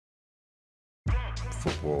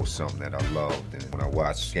football was something that I loved. And when I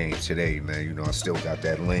watch games today, man, you know, I still got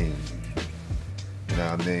that lean. You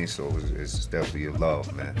know what I mean? So it's definitely a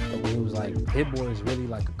love, man. He was like, Hit Boy is really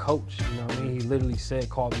like a coach, you know what I mean? He literally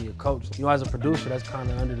called me a coach. You know, as a producer, that's kind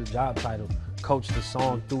of under the job title. Coach the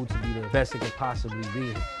song through to be the best it could possibly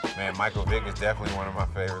be. Man, Michael Vick is definitely one of my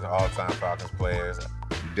favorite all-time Falcons players.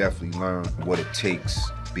 You definitely learn what it takes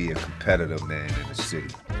to be a competitive man in the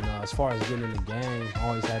city. And as far as getting in the game, I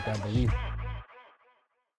always had that belief.